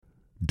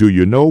Do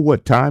you know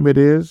what time it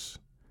is?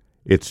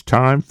 It's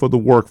time for the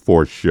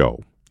Workforce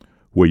Show,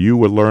 where you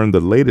will learn the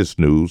latest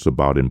news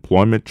about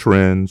employment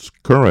trends,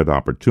 current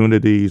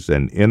opportunities,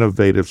 and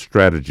innovative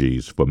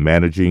strategies for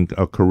managing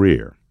a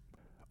career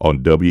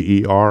on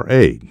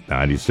WERA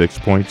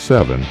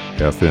 96.7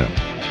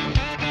 FM.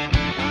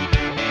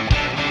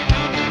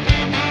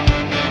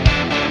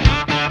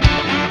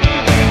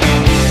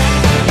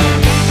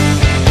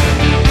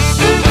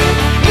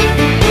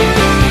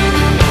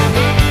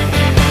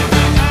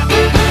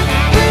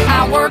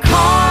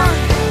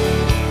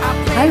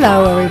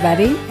 Hello,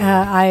 everybody.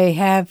 I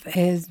have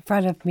in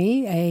front of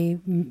me a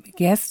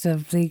guest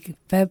of the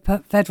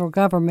federal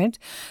government.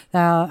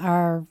 Not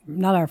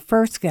our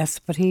first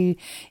guest, but he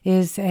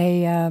is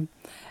a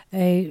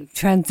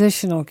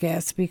transitional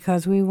guest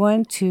because we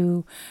want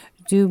to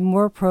do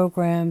more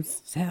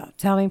programs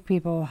telling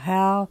people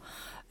how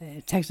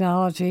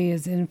technology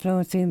is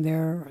influencing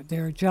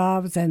their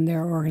jobs and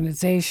their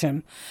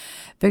organization.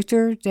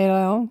 Victor De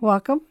Leon,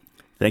 welcome.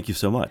 Thank you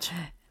so much.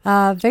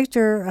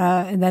 Victor,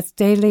 and that's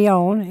De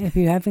Leon, if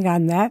you haven't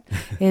gotten that,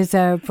 is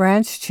a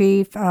branch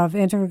chief of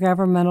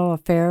intergovernmental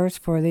affairs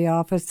for the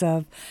Office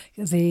of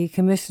the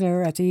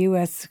Commissioner at the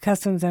U.S.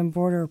 Customs and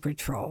Border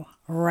Patrol,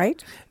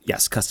 right?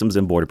 Yes, Customs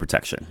and Border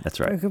Protection. That's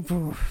right.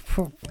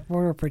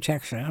 Border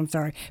Protection, I'm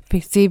sorry,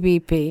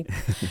 CBP.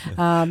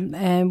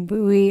 And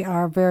we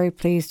are very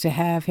pleased to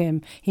have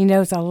him. He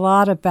knows a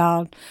lot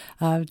about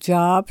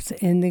jobs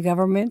in the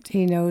government.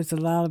 He knows a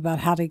lot about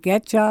how to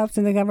get jobs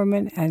in the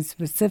government, and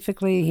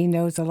specifically he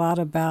knows a lot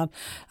about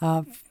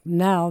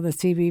now the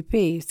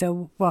CBP.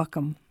 So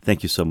welcome.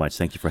 Thank you so much.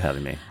 Thank you for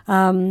having me.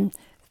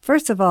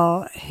 First of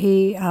all,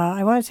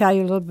 I want to tell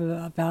you a little bit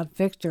about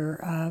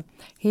Victor.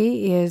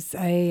 He is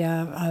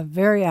a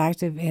very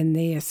active in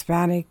the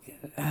Hispanic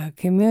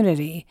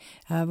community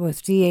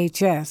with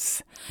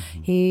DHS.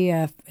 Mm-hmm. He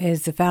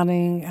is the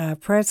founding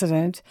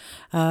president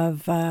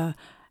of,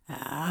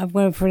 I'm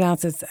going to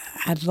pronounce it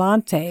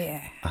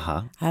Adelante.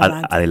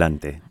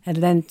 Adelante.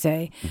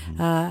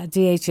 Mm-hmm.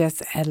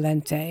 DHS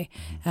Adelante.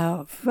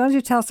 Why don't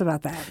you tell us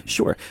about that?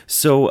 Sure.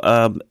 So,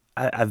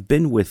 I've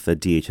been with the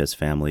DHS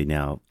family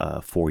now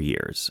 4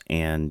 years,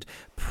 and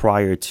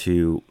prior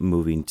to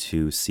moving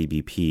to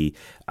CBP,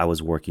 I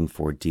was working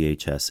for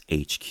DHS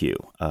HQ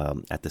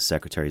at the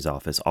Secretary's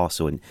office,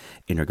 also in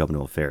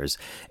intergovernmental affairs.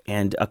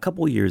 And a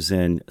couple years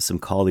in, some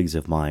colleagues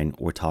of mine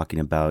were talking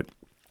about,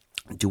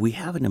 do we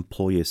have an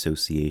employee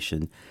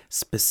association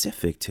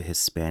specific to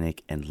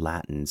Hispanic and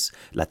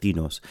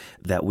Latinos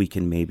that we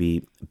can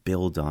maybe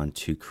build on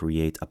to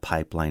create a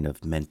pipeline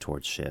of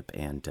mentorship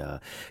and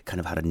kind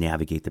of how to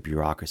navigate the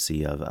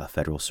bureaucracy of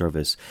federal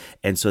service?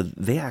 And so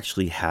they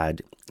actually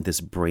had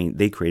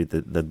they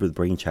created the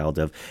brainchild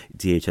of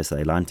DHS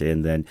Adelante,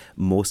 and then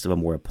most of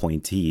them were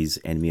appointees,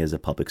 and me as a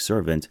public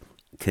servant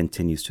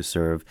continues to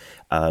serve.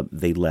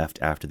 They left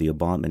after the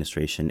Obama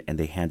administration, and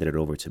they handed it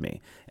over to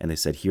me. And they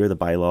said, here are the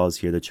bylaws,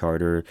 here's a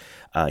charter.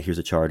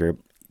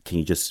 Can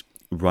you just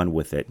run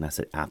with it? And I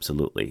said,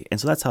 absolutely. And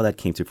so that's how that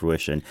came to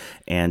fruition.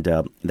 And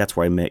that's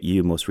where I met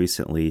you most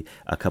recently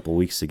a couple of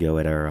weeks ago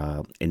at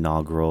our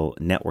inaugural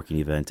networking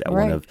event at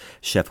one of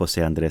Chef Jose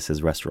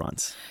Andres'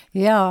 restaurants.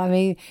 Yeah, I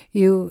mean,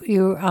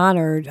 you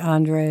honored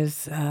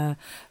Andres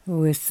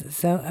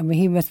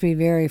he must be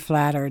very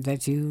flattered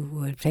that you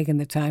would have taken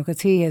the time,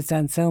 because he has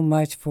done so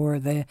much for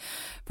the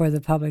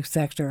public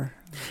sector.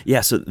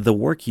 Yeah, so the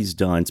work he's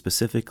done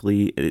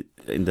specifically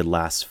in the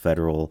last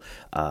federal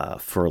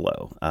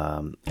furlough,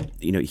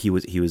 he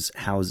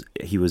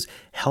was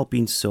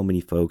helping so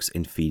many folks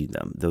and feeding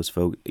them. Those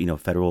folks,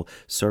 federal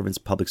servants,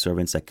 public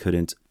servants that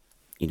couldn't,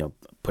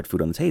 put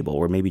food on the table,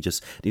 or maybe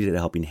just needed a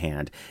helping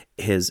hand.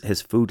 His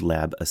food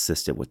lab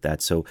assisted with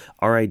that. So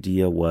our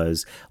idea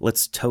was,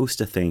 let's toast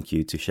a thank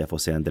you to Chef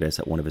Jose Andres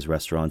at one of his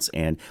restaurants,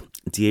 and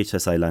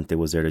DHS Adelante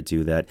was there to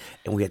do that.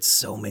 And we had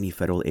so many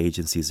federal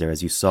agencies there,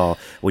 as you saw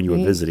when you were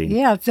visiting.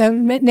 Yeah, so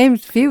named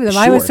a few of them.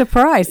 Sure. I was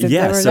surprised that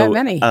there were that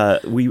many.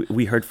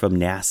 We heard from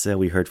NASA,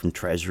 we heard from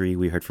Treasury,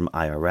 we heard from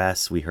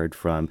IRS, we heard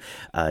from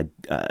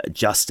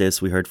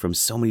Justice, we heard from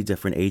so many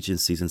different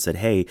agencies, and said,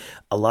 hey,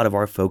 a lot of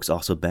our folks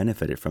also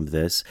benefited from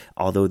this.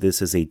 Although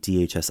this is a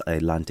DHS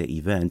Adelante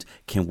event,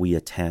 can we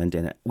attend?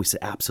 And we said,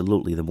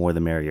 absolutely, the more the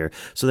merrier.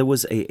 So there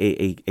was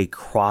a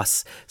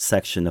cross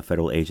section of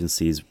federal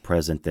agencies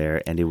present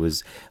there, and it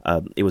was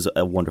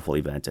a wonderful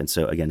event. And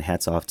so again,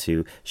 hats off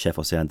to Chef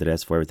Jose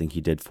Andres for everything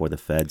he did for the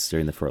feds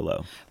during the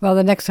furlough. Well,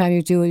 the next time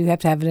you do it, you have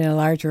to have it in a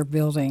larger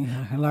building,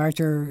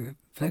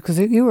 because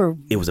it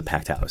was a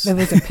packed house. It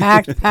was a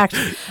packed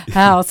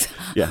house.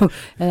 Yeah.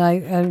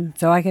 And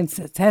so I can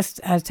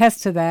attest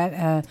to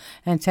that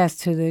and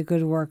attest to the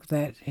good work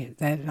that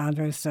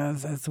Andres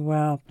does as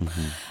well.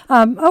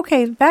 Mm-hmm.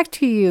 Okay, back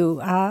to you.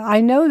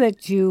 I know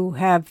that you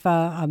have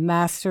a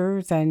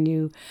master's and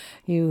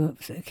you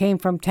came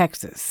from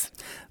Texas.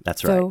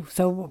 That's right.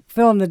 So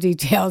fill in the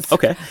details.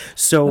 Okay.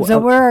 So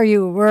where are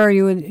you? Where are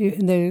you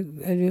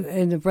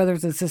in the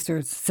brothers and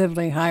sisters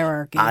sibling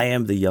hierarchy? I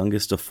am the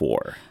youngest of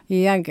four.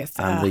 Youngest.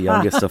 I'm the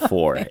youngest of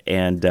four.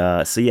 And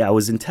I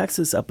was in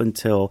Texas up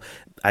until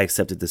I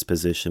accepted this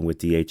position with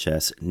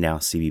DHS, now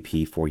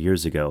CBP, 4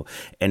 years ago.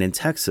 And in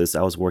Texas,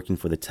 I was working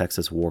for the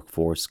Texas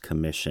Workforce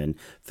Commission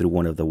through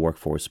one of the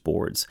workforce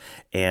boards.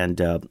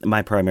 And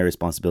my primary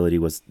responsibility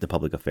was the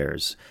public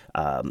affairs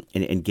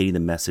and getting the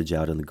message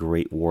out on the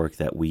great work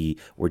that we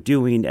were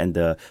doing and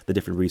the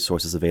different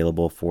resources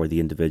available for the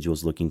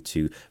individuals looking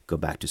to go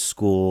back to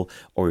school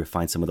or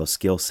find some of those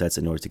skill sets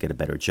in order to get a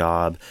better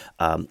job,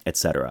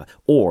 etc.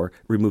 Or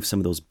remove some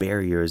of those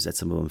barriers that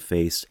some of them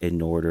face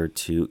in order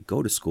to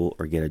go to school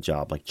or get a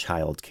job, like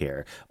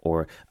childcare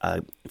or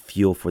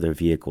fuel for their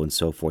vehicle and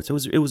so forth. So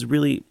it was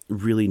really,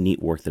 really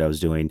neat work that I was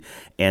doing.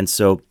 And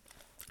so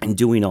in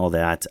doing all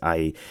that,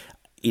 I,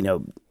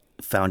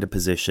 found a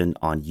position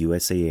on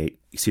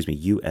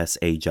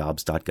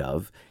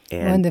usajobs.gov.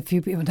 And one that few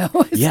people know.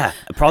 Yeah,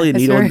 probably a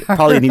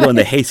needle in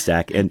the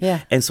haystack.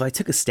 And so I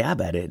took a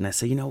stab at it and I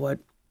said, you know what?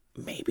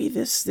 Maybe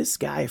this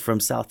guy from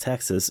South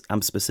Texas,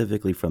 I'm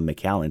specifically from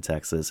McAllen,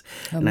 Texas.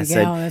 And I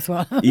said, as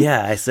well.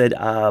 Yeah, I said,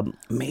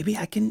 maybe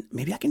I can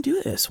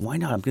do this. Why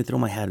not? I'm going to throw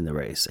my hat in the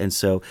race. And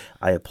so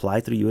I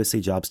applied through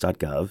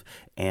usajobs.gov,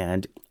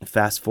 and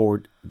fast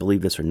forward,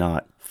 believe this or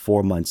not,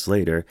 4 months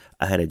later,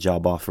 I had a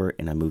job offer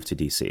and I moved to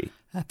DC.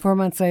 4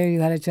 months later, you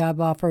had a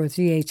job offer with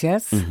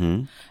DHS.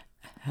 Mm-hmm.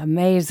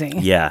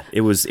 Amazing. Yeah, it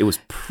was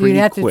pretty. You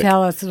have quick. to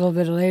tell us a little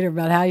bit later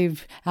about how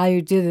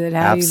you did it.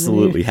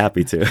 Absolutely,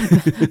 happy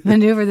to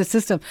maneuver the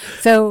system.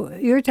 So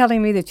you're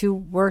telling me that you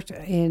worked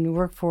in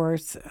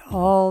workforce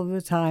all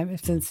the time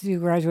since you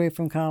graduated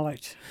from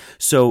college.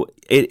 So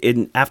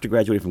after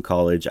graduating from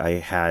college, I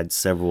had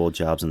several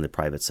jobs in the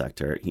private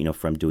sector.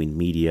 From doing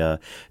media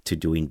to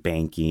doing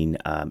banking,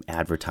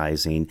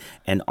 advertising,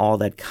 and all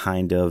that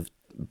kind of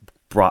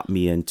brought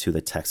me into the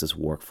Texas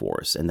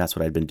workforce. And that's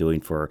what I'd been doing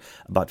for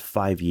about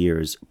 5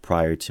 years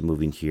prior to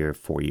moving here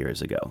 4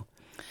 years ago.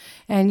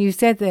 And you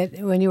said that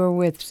when you were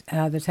with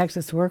the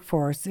Texas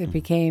workforce, it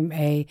became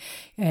a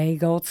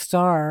gold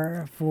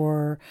star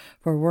for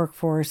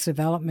workforce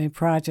development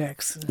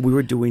projects. We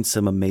were doing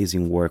some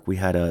amazing work. We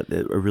had a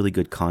really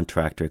good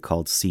contractor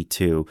called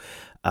C2.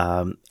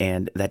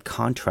 And that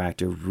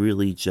contractor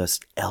really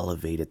just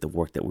elevated the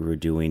work that we were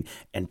doing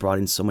and brought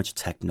in so much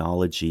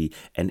technology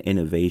and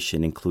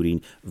innovation,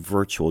 including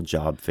virtual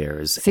job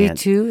fairs.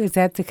 C2, is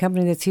that the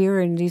company that's here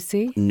in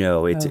D.C.?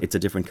 No, it's a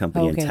different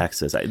company in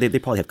Texas. They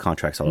probably have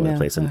contracts all over the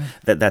place, and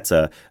that's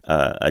a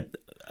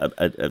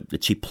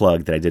cheap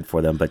plug that I did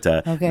for them, but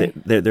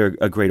they're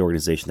a great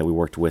organization that we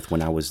worked with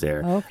when I was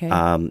there. Okay.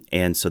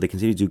 And so they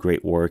continue to do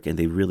great work, and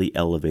they really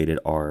elevated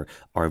our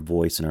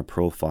voice and our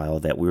profile,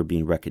 that we were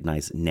being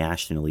recognized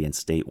nationally and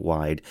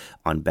statewide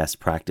on best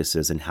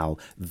practices and how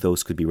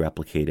those could be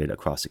replicated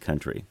across the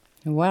country.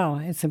 Wow,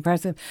 it's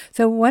impressive.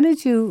 So when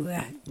did you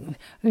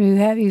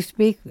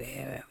speak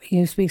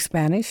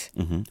Spanish?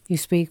 Mm-hmm. You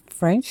speak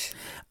French?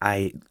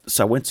 I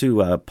went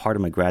to part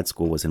of my grad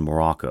school was in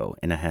Morocco,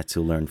 and I had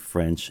to learn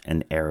French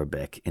and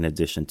Arabic in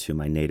addition to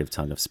my native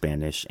tongue of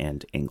Spanish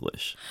and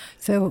English.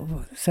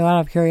 So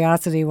out of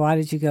curiosity, why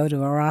did you go to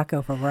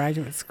Morocco for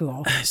graduate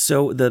school?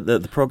 So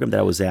the program that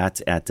I was at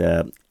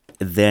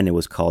then it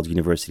was called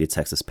University of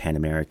Texas Pan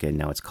American.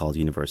 Now it's called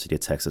University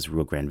of Texas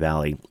Rio Grande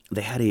Valley.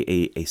 They had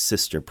a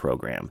sister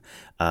program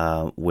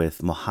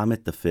with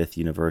Mohammed V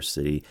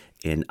University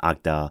in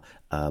Agda,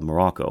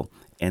 Morocco.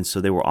 And so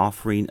they were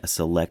offering a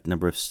select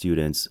number of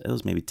students, it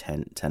was maybe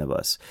 10 of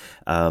us,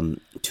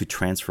 to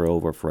transfer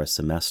over for a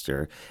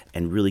semester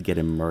and really get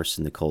immersed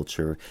in the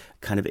culture,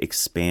 kind of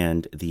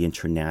expand the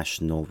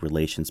international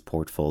relations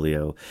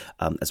portfolio,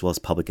 as well as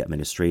public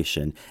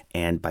administration.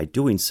 And by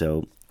doing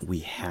so,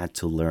 we had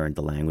to learn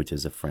the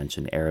languages of French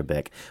and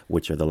Arabic,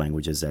 which are the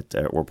languages that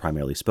were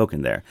primarily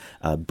spoken there.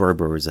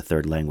 Berber is a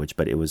third language,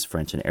 but it was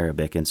French and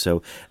Arabic. And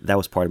so that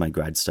was part of my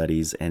grad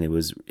studies, and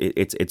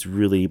it's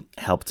really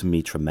helped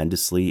me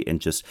tremendously in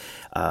just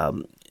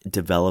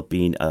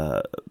developing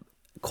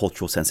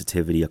cultural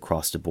sensitivity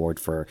across the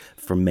board for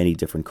many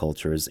different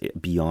cultures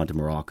beyond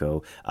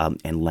Morocco,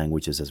 and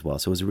languages as well.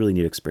 So it was a really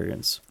neat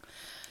experience.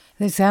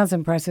 It sounds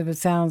impressive. It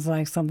sounds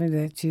like something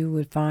that you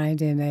would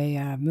find in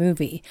a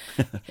movie.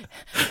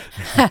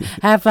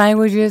 Have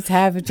languages,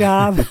 have a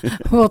job,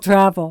 we'll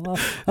travel.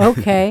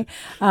 Okay.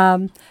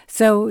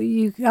 So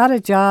you got a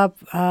job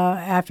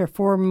after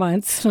 4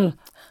 months.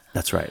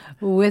 That's right.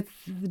 With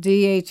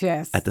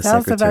DHS. At the Tell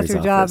us Secretary's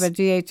about your office. job at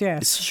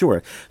DHS.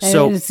 Sure.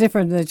 And it's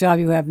different than the job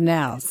you have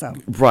now. So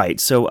Right.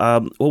 So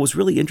what was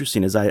really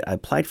interesting is I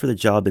applied for the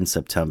job in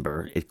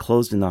September. It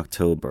closed in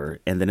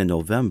October. And then in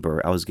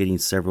November, I was getting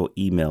several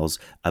emails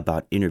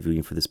about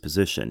interviewing for this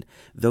position.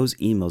 Those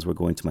emails were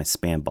going to my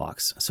spam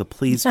box. So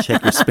please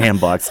check your spam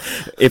box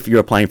if you're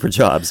applying for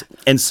jobs.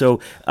 And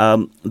so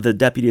the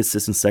Deputy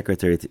Assistant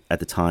Secretary at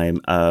the time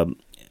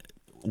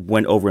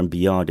went over and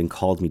beyond and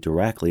called me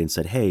directly and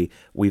said, "Hey,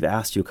 we've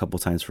asked you a couple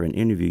times for an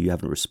interview. You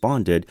haven't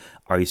responded.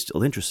 Are you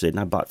still interested?" And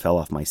I about fell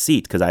off my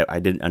seat because I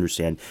didn't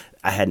understand.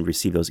 I hadn't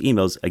received those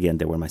emails. Again,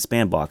 they were in my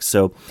spam box.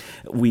 So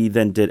we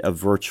then did a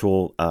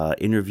virtual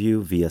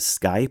interview via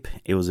Skype.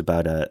 It was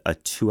about a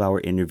 2-hour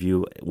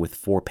interview with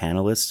 4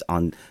 panelists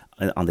on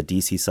on the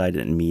DC side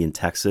and me in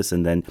Texas.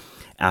 And then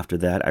after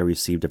that, I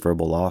received a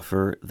verbal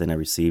offer. Then I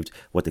received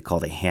what they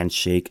call a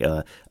handshake,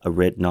 a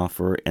written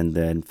offer. And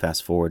then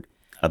fast forward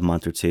a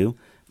month or two,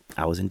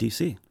 I was in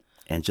DC.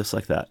 And just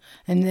like that.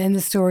 And then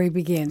the story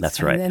begins.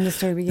 That's right. And then the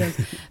story begins.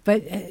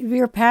 But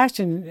your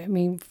passion, I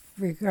mean,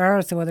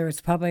 regardless of whether it's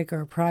public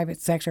or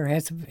private sector,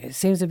 it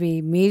seems to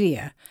be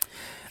media,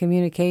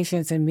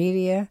 communications and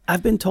media.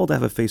 I've been told I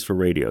have a face for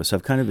radio, so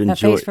I've kind of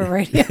enjoyed... A face for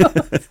radio.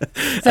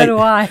 So do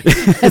I,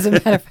 as a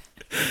matter of fact.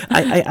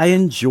 I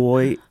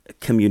enjoy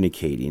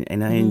communicating,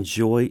 and I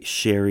enjoy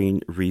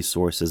sharing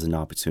resources and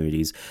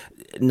opportunities,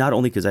 not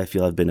only because I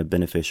feel I've been a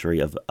beneficiary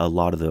of a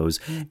lot of those,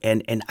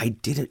 and I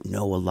didn't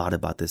know a lot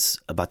about this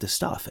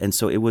stuff. And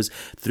so it was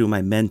through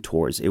my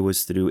mentors, it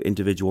was through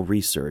individual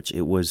research,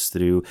 it was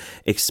through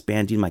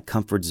expanding my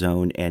comfort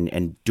zone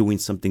and doing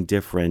something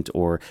different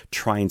or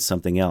trying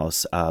something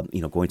else,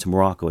 going to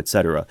Morocco,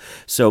 etc.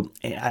 So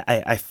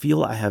I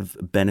feel I have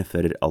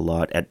benefited a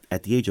lot.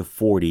 At the age of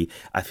 40,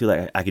 I feel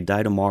like I could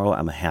die tomorrow.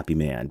 I'm a happy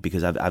man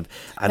because I've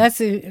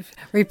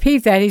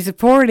repeat that. He's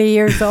 40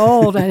 years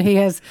old and he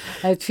has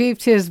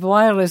achieved his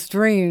wildest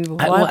dream.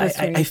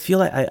 I feel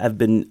like I've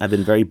been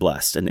very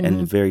blessed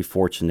and very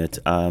fortunate.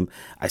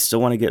 I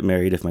still want to get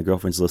married. If my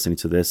girlfriend's listening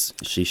to this,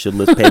 she should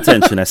pay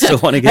attention. I still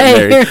want to get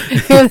married.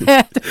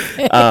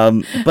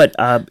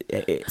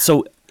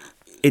 So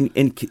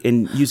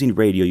in using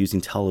radio,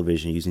 using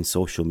television, using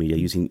social media,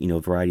 using a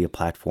variety of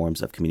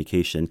platforms of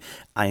communication,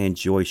 I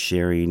enjoy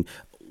sharing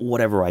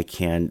whatever I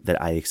can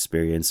that I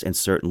experienced, and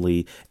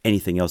certainly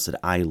anything else that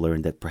I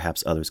learned that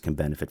perhaps others can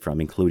benefit from,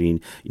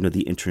 including,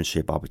 the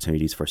internship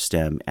opportunities for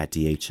STEM at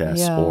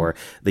DHS or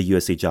the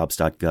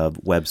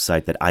usajobs.gov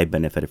website that I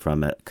benefited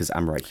from because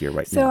I'm right here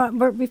right now.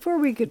 But before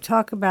we could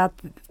talk about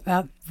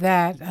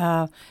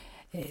that,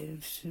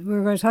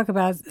 we're going to talk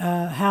about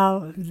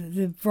how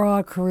the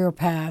broad career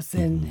paths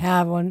and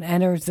how one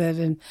enters it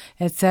and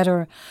et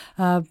cetera.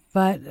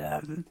 But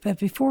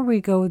before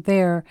we go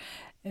there,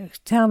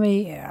 tell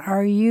me,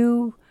 are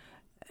you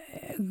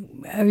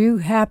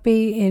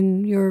happy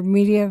in your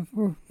media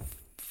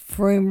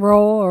frame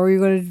role, or are you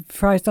going to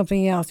try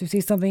something else? You see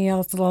something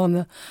else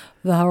along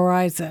the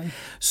horizon?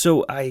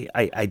 So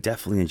I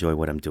definitely enjoy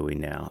what I'm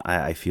doing now.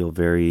 I feel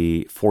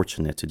very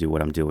fortunate to do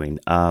what I'm doing.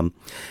 I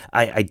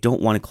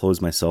don't want to close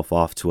myself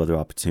off to other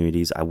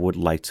opportunities. I would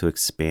like to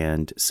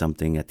expand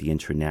something at the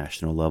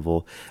international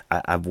level.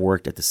 I've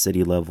worked at the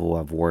city level.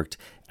 I've worked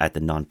at the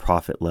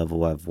nonprofit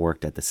level. I've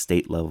worked at the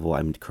state level.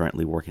 I'm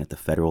currently working at the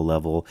federal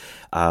level.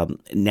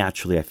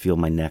 Naturally, I feel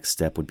my next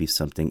step would be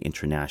something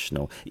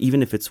international,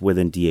 even if it's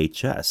within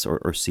DHS or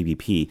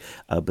CBP.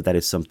 But that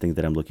is something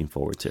that I'm looking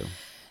forward to.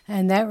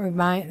 And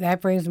that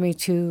brings me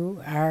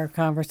to our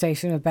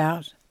conversation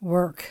about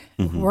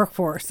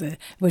workforce,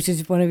 which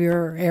is one of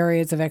your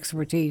areas of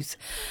expertise.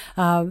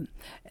 I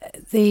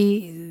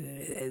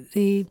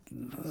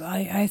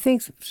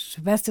think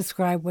to best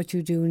describe what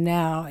you do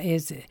now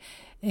is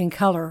in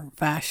color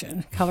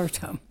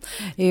tone.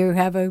 You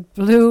have a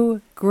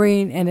blue,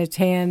 green, and a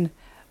tan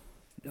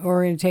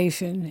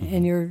orientation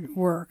in your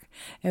work,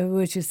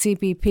 which is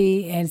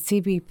CBP, and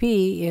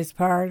CBP is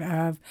part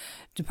of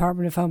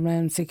Department of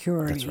Homeland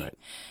Security. That's right.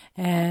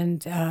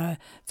 And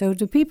so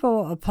do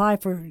people apply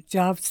for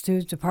jobs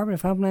through Department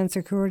of Homeland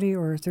Security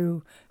or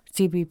through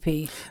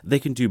CBP? They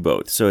can do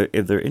both. So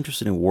if they're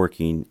interested in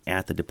working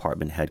at the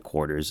department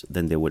headquarters,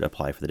 then they would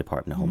apply for the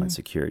Department of Homeland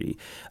Security.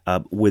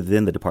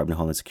 Within the Department of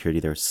Homeland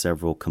Security, there are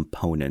several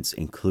components,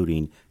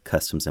 including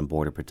Customs and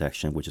Border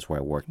Protection, which is where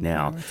I work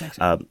now.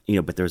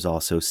 But there's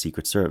also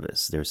Secret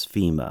Service, there's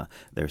FEMA,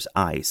 there's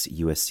ICE,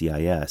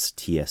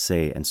 USCIS,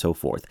 TSA, and so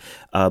forth.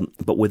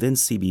 But within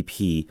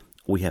CBP,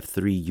 we have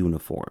 3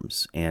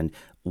 uniforms, and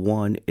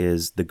one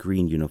is the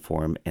green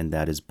uniform, and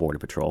that is Border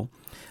Patrol.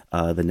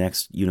 The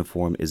next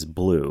uniform is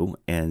blue,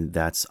 and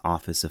that's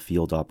Office of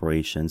Field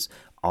Operations,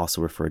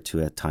 also referred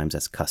to at times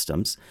as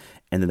Customs.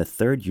 And then the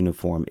third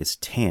uniform is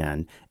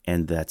tan,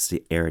 and that's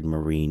the Air and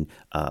Marine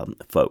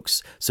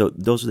folks. So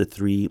those are the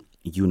 3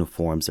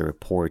 uniforms that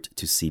report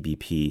to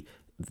CBP,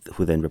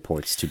 who then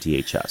reports to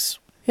DHS.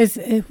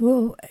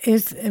 When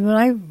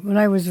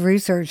I was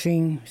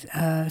researching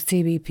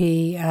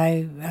CBP,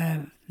 I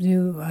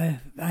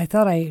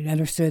thought I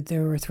understood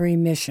there were 3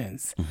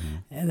 missions: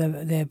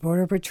 the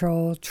Border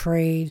Patrol,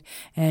 Trade,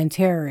 and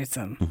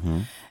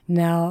Terrorism.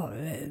 Now,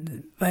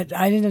 but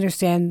I didn't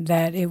understand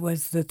that it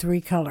was the 3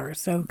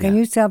 colors. So, can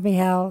you tell me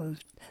how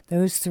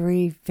those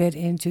 3 fit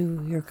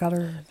into your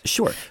color?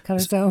 Sure. Color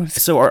zones.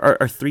 So,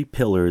 our 3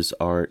 pillars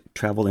are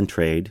travel and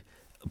trade,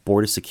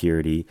 border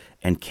security,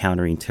 and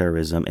countering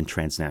terrorism and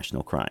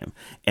transnational crime.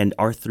 And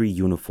our 3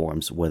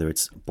 uniforms, whether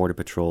it's Border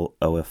Patrol,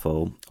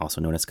 OFO, also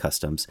known as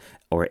Customs,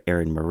 or Air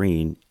and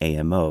Marine,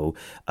 AMO,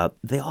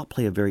 they all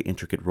play a very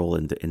intricate role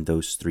in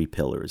those 3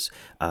 pillars,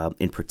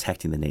 in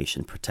protecting the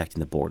nation,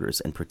 protecting the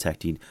borders, and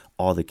protecting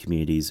all the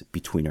communities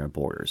between our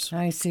borders.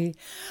 I see.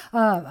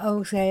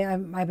 Okay,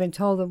 I've been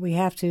told that we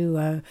have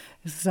to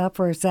stop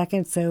for a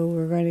second, so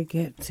we're going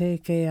to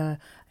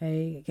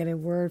get a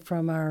word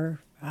from our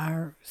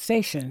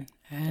station,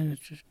 and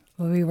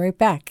We'll be right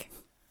back.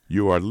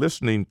 You are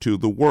listening to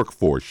The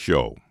Workforce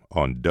Show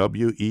on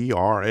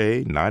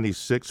WERA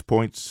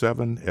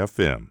 96.7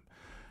 FM.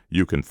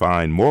 You can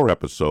find more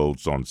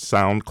episodes on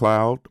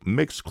SoundCloud,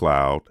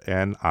 Mixcloud,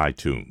 and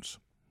iTunes.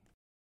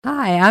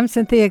 Hi, I'm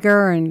Cynthia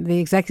Gurin, the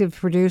executive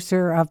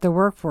producer of The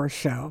Workforce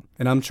Show.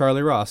 And I'm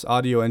Charlie Ross,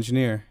 audio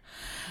engineer.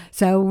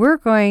 So we're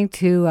going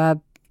to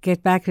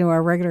get back into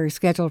our regular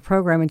scheduled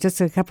program in just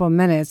a couple of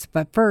minutes.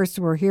 But first,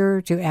 we're here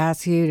to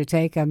ask you to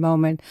take a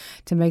moment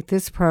to make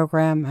this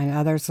program and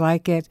others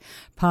like it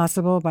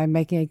possible by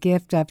making a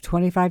gift of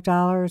 $25,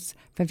 $50,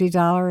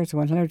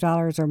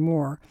 $100 or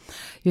more.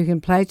 You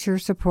can pledge your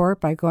support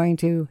by going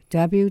to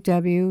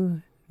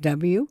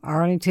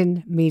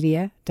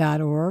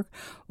www.arlingtonmedia.org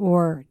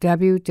or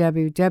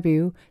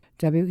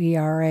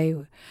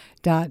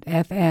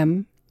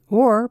www.wera.fm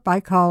or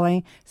by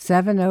calling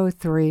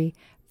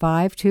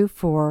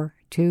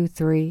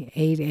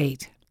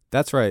 703-524-2388.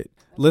 That's right.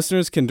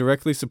 Listeners can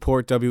directly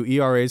support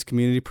WERA's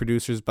community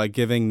producers by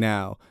giving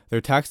now.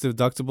 Their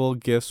tax-deductible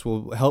gifts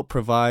will help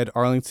provide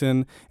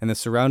Arlington and the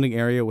surrounding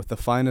area with the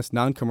finest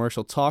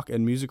non-commercial talk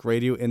and music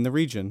radio in the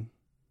region.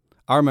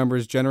 Our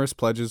members' generous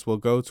pledges will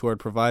go toward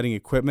providing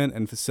equipment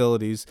and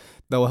facilities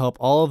that will help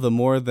all of the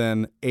more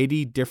than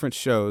 80 different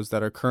shows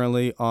that are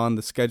currently on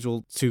the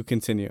schedule to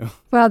continue.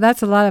 Well,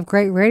 that's a lot of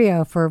great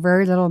radio for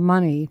very little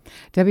money.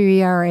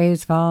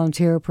 WERA's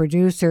volunteer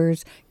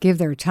producers give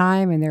their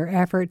time and their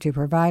effort to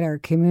provide our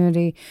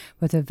community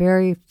with the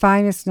very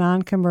finest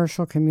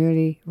non-commercial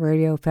community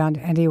radio found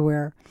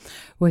anywhere.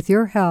 With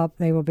your help,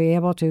 they will be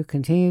able to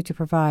continue to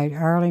provide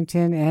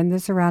Arlington and the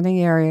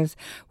surrounding areas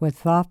with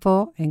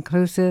thoughtful,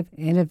 inclusive,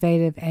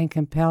 innovative, and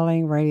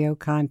compelling radio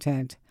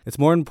content. It's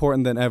more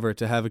important than ever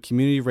to have a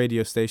community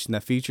radio station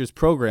that features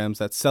programs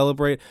that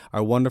celebrate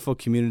our wonderful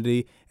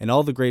community and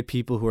all the great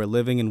people who are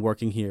living and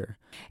working here.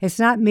 It's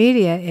not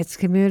media, it's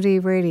community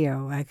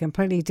radio, a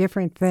completely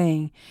different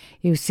thing.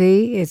 You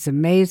see, it's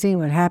amazing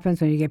what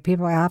happens when you get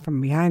people out from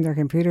behind their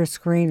computer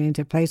screen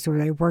into places where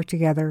they work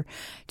together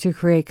to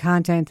create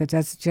content that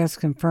doesn't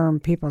just confirm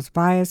people's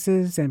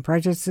biases and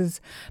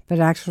prejudices, but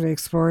actually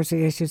explores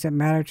the issues that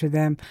matter to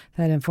them,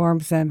 that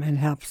informs them and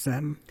helps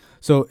them.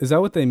 So is that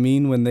what they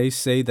mean when they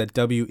say that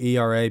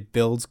WERA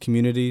builds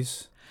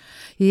communities?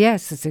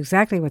 Yes, that's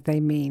exactly what they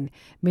mean.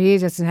 Media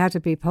doesn't have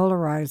to be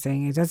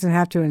polarizing. It doesn't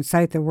have to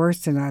incite the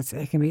worst in us.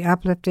 It can be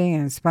uplifting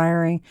and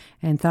inspiring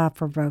and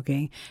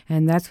thought-provoking.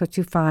 And that's what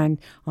you find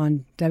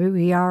on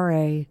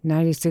WERA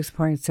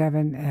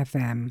 96.7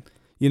 FM.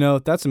 You know,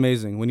 that's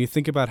amazing when you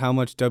think about how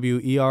much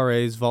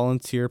WERA's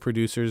volunteer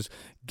producers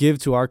give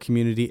to our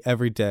community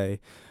every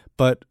day.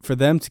 But for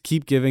them to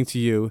keep giving to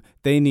you,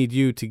 they need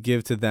you to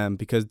give to them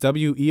because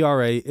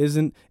WERA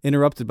isn't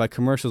interrupted by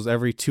commercials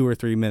every 2 or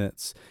 3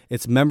 minutes.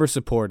 It's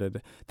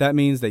member-supported. That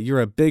means that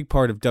you're a big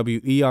part of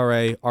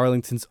WERA,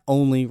 Arlington's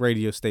only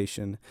radio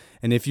station.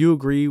 And if you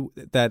agree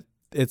that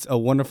it's a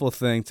wonderful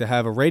thing to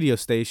have a radio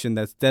station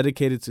that's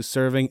dedicated to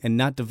serving and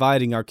not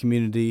dividing our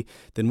community,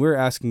 then we're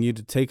asking you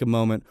to take a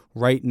moment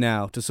right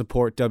now to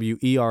support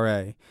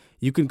WERA.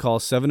 You can call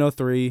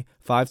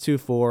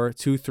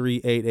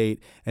 703-524-2388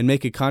 and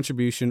make a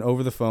contribution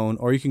over the phone,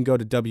 or you can go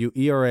to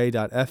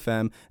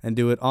WERA.fm and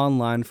do it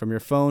online from your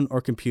phone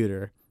or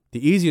computer.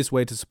 The easiest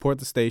way to support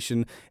the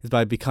station is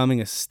by becoming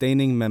a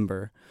sustaining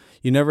member.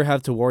 You never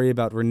have to worry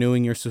about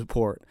renewing your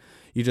support.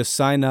 You just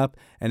sign up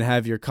and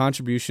have your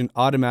contribution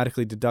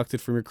automatically deducted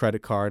from your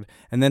credit card,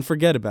 and then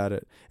forget about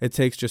it. It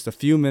takes just a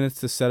few minutes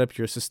to set up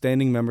your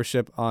sustaining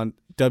membership on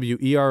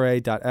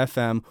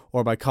WERA.fm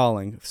or by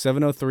calling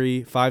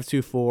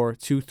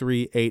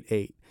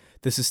 703-524-2388.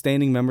 The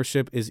sustaining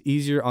membership is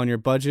easier on your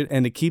budget,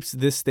 and it keeps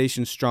this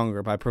station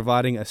stronger by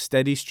providing a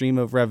steady stream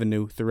of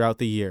revenue throughout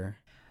the year.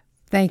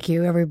 Thank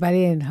you,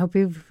 everybody, and hope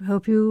you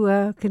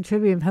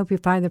contribute and hope you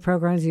find the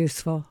programs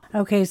useful.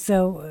 Okay,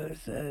 so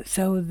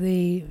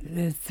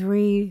the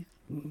three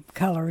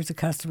colors of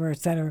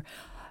customers that are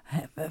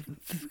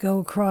go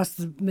across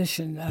the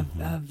mission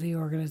of the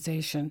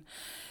organization.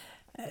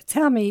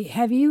 Tell me,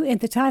 have you, at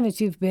the time that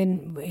you've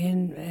been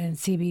in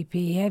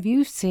CBP, have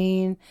you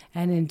seen,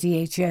 and in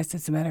DHS,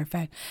 as a matter of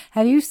fact,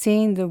 have you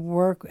seen the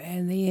work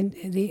and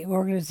the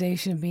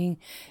organization being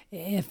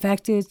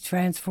affected,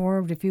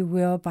 transformed, if you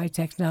will, by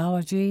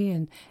technology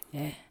and?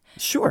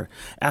 Sure,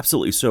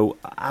 absolutely. So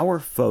our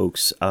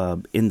folks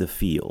in the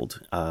field,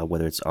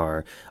 whether it's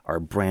our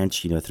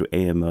branch, through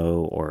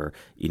AMO or,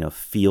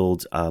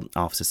 field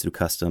offices through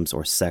Customs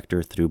or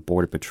sector through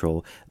Border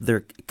Patrol,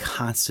 they're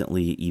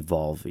constantly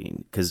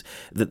evolving because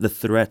the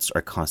threats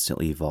are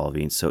constantly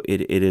evolving. So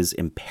it is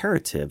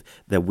imperative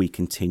that we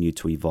continue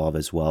to evolve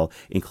as well,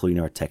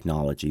 including our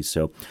technology.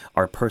 So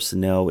our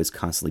personnel is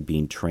constantly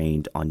being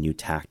trained on new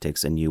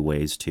tactics and new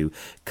ways to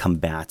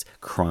combat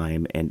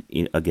crime and,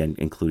 again,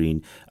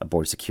 including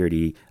border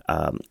security,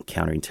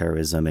 countering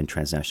terrorism and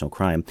transnational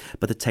crime,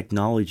 but the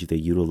technology they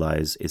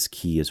utilize is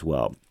key as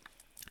well.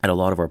 at a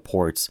lot of our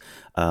ports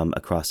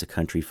across the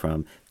country,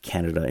 from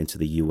Canada into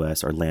the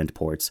U.S., or land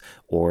ports,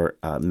 or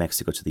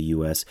Mexico to the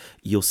U.S.,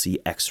 you'll see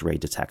X-ray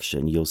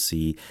detection. You'll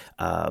see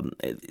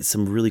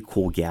some really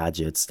cool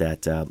gadgets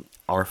that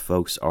our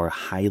folks are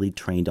highly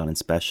trained on and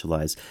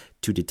specialized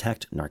to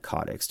detect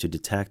narcotics, to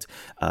detect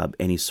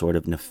any sort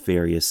of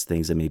nefarious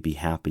things that may be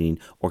happening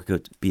or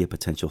could be a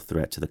potential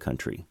threat to the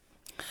country.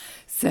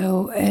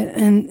 So,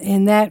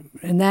 in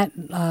that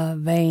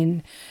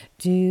vein,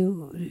 do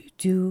you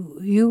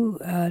do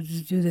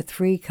the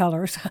three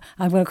colors?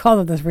 I'm going to call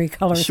them the three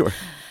colors. Sure.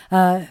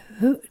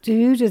 Who do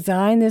you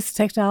design this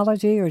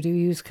technology, or do you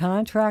use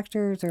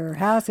contractors, or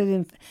how's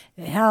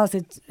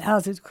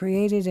it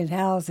created, and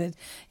how is it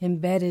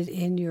embedded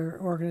in your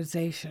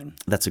organization?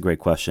 That's a great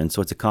question.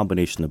 So it's a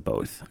combination of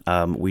both.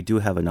 We do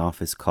have an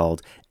office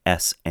called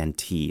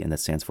S&T, and that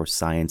stands for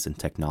Science and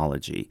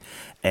Technology.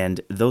 And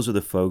those are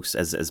the folks,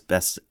 as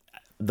best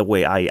the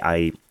way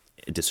I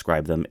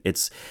describe them,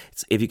 it's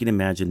if you can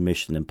imagine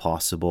Mission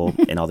Impossible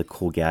and all the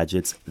cool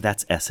gadgets,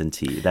 that's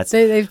S&T. That's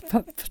they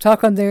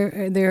talk on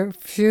their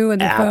shoe and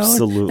their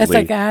absolutely phone. That's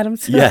like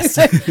Adams. Yes.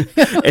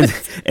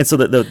 and so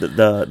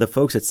the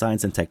folks at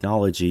Science and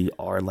Technology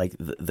are like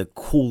the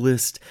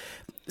coolest,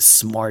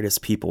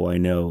 smartest people I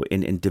know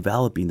in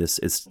developing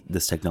this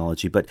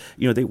technology. But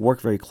they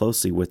work very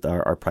closely with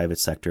our private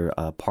sector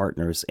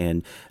partners,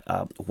 and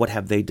what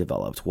have they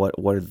developed? What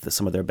are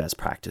some of their best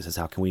practices?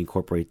 How can we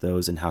incorporate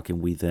those, and how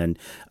can we then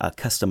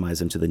customize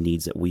them to the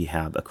needs that we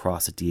have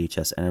across the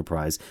DHS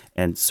enterprise,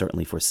 and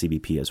certainly for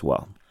CBP as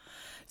well?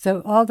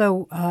 So,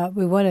 although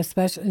we want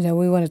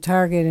to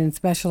target and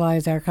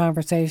specialize our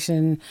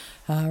conversation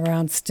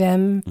around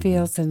STEM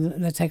fields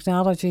and the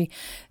technology,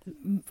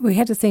 we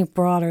had to think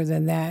broader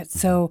than that.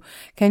 So,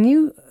 can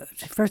you,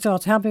 first of all,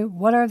 tell me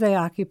what are the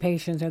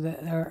occupations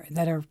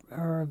that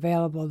are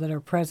available, that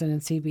are present in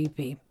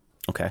CBP?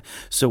 Okay,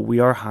 so we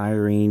are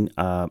hiring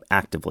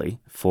actively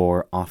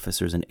for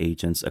officers and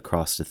agents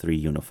across the 3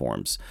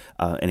 uniforms.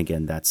 And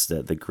again, that's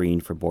the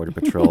green for Border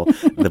Patrol,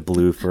 the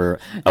blue for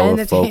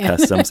OFO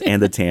Customs,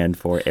 and the tan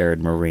for Air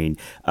and Marine.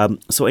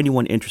 So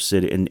anyone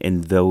interested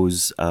in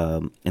those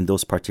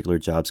particular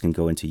jobs can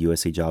go into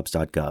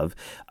usajobs.gov,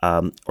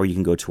 or you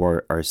can go to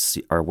our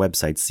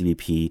website,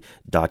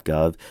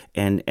 cbp.gov,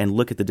 and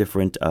look at the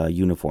different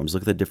uniforms,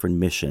 look at the different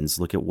missions,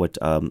 look at what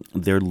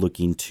they're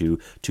looking to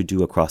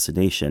do across the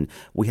nation.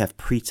 We have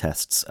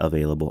pre-tests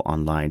available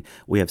online.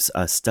 We have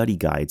study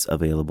guides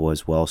available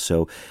as well.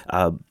 So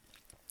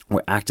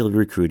we're actively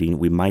recruiting.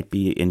 We might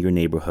be in your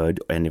neighborhood,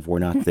 and if we're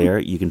not there,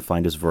 you can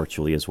find us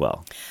virtually as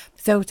well.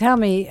 So tell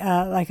me,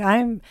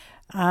 I'm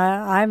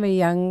a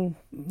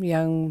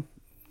young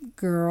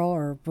girl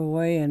or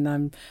boy, and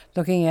I'm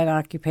looking at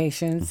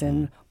occupations,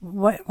 and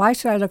why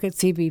should I look at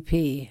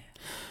CBP?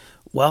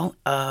 Well,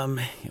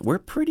 we're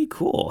pretty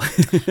cool.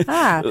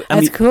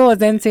 That's cool as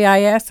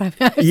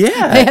NCIS.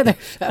 Yeah.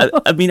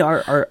 I mean,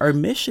 our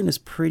mission is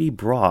pretty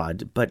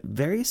broad, but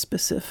very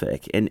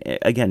specific. And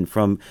again,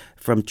 from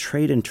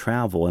trade and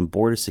travel and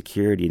border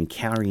security and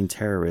countering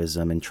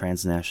terrorism and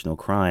transnational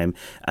crime,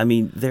 I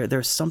mean,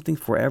 there's something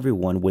for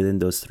everyone within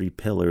those 3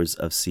 pillars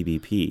of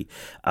CBP.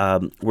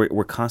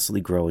 We're constantly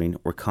growing.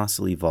 We're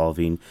constantly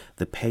evolving.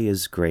 The pay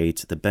is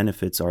great. The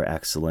benefits are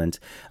excellent.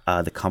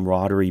 The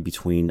camaraderie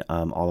between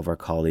all of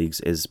our colleagues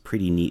is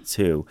pretty neat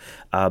too.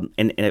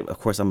 And of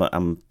course,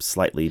 I'm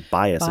slightly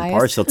biased and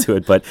partial to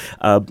it, but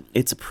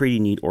it's a pretty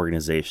neat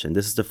organization.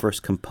 This is the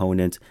first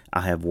component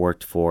I have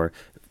worked for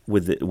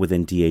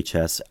within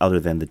DHS, other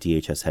than the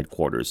DHS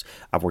headquarters.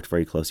 I've worked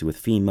very closely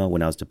with FEMA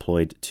when I was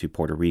deployed to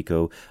Puerto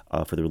Rico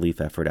for the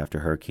relief effort after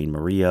Hurricane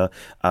Maria.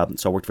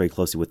 So I worked very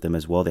closely with them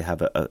as well. They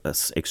have a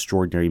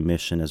extraordinary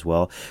mission as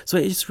well. So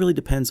it just really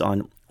depends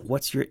on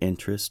what's your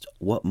interest,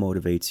 what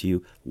motivates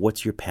you,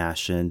 what's your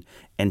passion,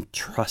 and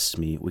trust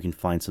me, we can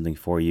find something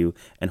for you,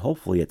 and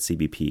hopefully at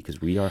CBP, because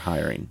we are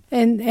hiring.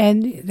 And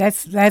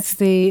that's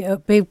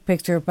the big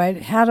picture.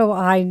 But how do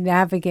I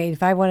navigate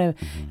if I want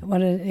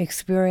to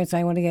experience?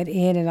 I want to get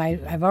in, and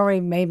I've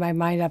already made my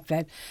mind up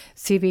that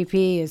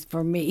CBP is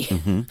for me.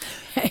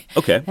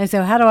 Okay. And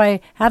so how do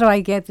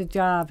I get the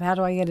job? How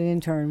do I get an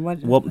intern?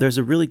 Well, there's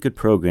a really good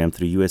program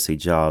through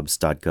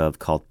usajobs.gov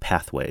called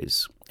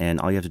Pathways. And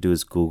all you have to do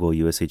is Google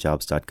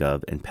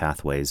usajobs.gov and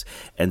Pathways.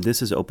 And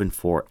this is open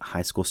for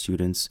high school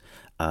students,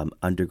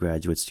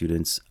 undergraduate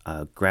students,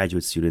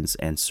 graduate students,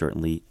 and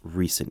certainly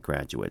recent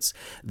graduates.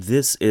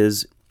 This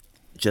is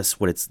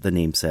just what the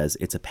name says.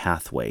 It's a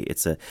pathway.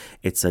 It's a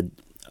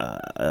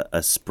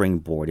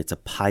springboard. It's a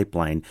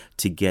pipeline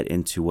to get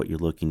into what you're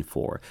looking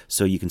for.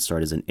 So you can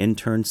start as an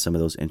intern. Some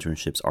of those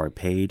internships are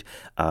paid,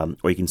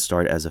 or you can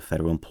start as a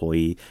federal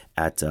employee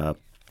at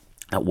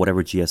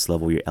whatever GS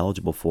level you're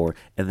eligible for,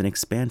 and then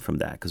expand from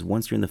that. Because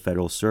once you're in the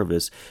federal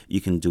service, you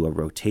can do a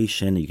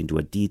rotation, you can do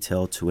a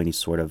detail to any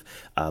sort of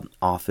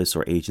office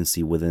or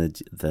agency within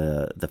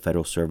the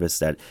federal service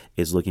that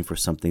is looking for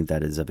something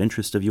that is of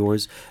interest of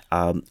yours.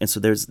 And so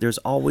there's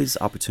always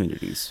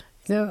opportunities.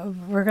 So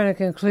we're going to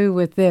conclude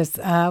with this,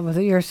 with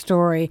your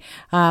story.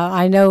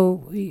 I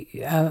know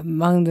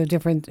among the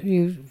different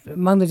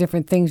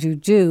things you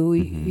do,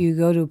 you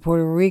go to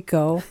Puerto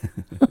Rico,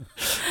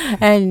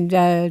 and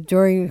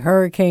during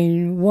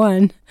Hurricane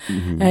 1,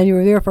 and you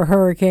were there for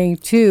Hurricane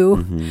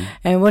 2,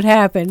 and what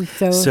happened?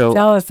 So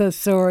tell us the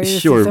story.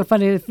 Sure. It's so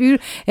funny.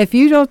 If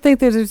you don't think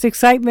there's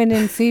excitement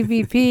in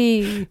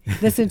CBP,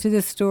 listen to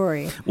this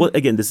story. Well,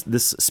 again,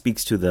 this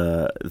speaks to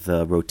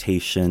the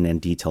rotation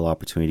and detail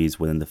opportunities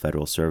within the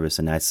federal service,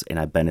 and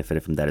I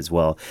benefited from that as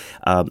well.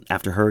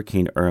 After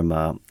Hurricane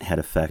Irma had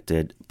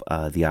affected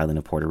the island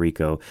of Puerto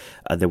Rico,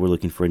 they were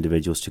looking for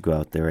individuals to go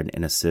out there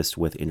and assist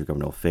with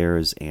intergovernmental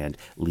affairs and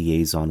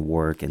liaison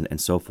work and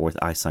so forth.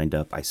 I signed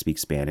up. I speak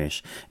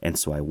Spanish, and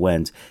so I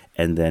went.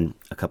 And then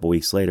a couple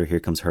weeks later,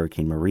 here comes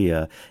Hurricane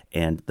Maria,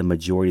 and the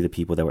majority of the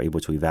people that were able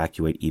to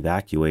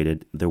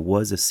evacuated. There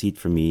was a seat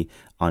for me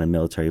on a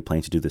military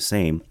plane to do the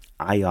same.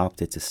 I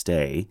opted to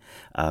stay.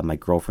 My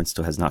girlfriend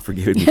still has not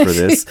forgiven me for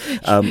this.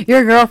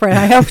 Your girlfriend.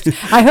 I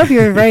hope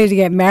you're ready to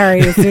get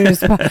married as soon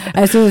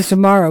as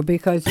tomorrow,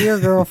 because your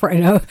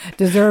girlfriend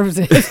deserves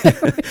it.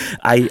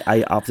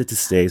 I opted to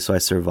stay, so I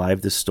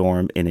survived the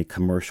storm in a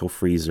commercial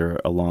freezer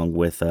along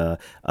with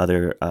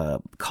other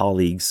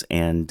colleagues.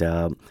 And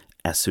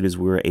as soon as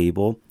we were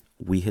able,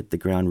 we hit the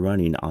ground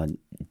running on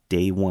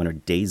day 1 or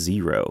day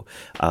 0,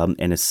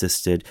 and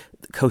assisted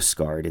the Coast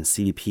Guard and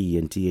CBP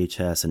and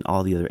DHS and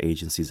all the other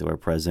agencies that were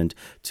present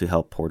to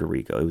help Puerto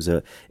Rico. It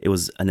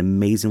was an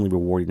amazingly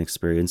rewarding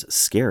experience,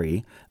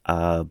 scary,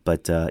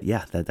 but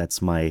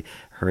that's my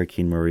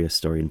Hurricane Maria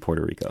story in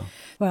Puerto Rico.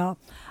 Well,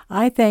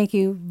 I thank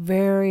you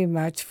very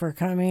much for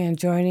coming and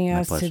joining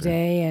us pleasure.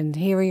 today and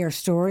hearing your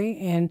story.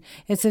 And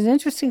it's an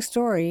interesting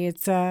story.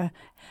 It's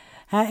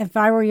if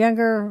I were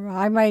younger,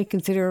 I might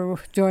consider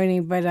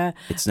joining, but...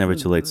 It's never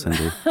too late,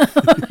 Cindy.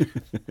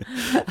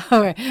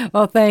 All right.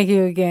 Well, thank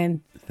you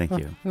again. Thank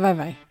you.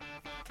 Bye-bye.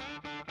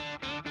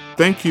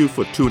 Thank you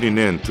for tuning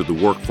in to the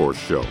Workforce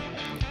Show.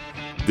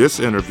 This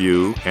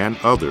interview and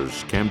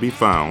others can be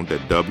found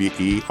at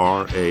WERA.FM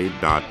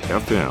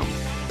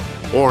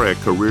or at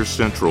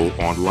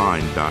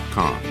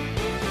CareerCentralOnline.com.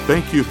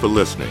 Thank you for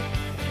listening.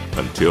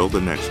 Until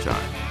the next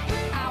time.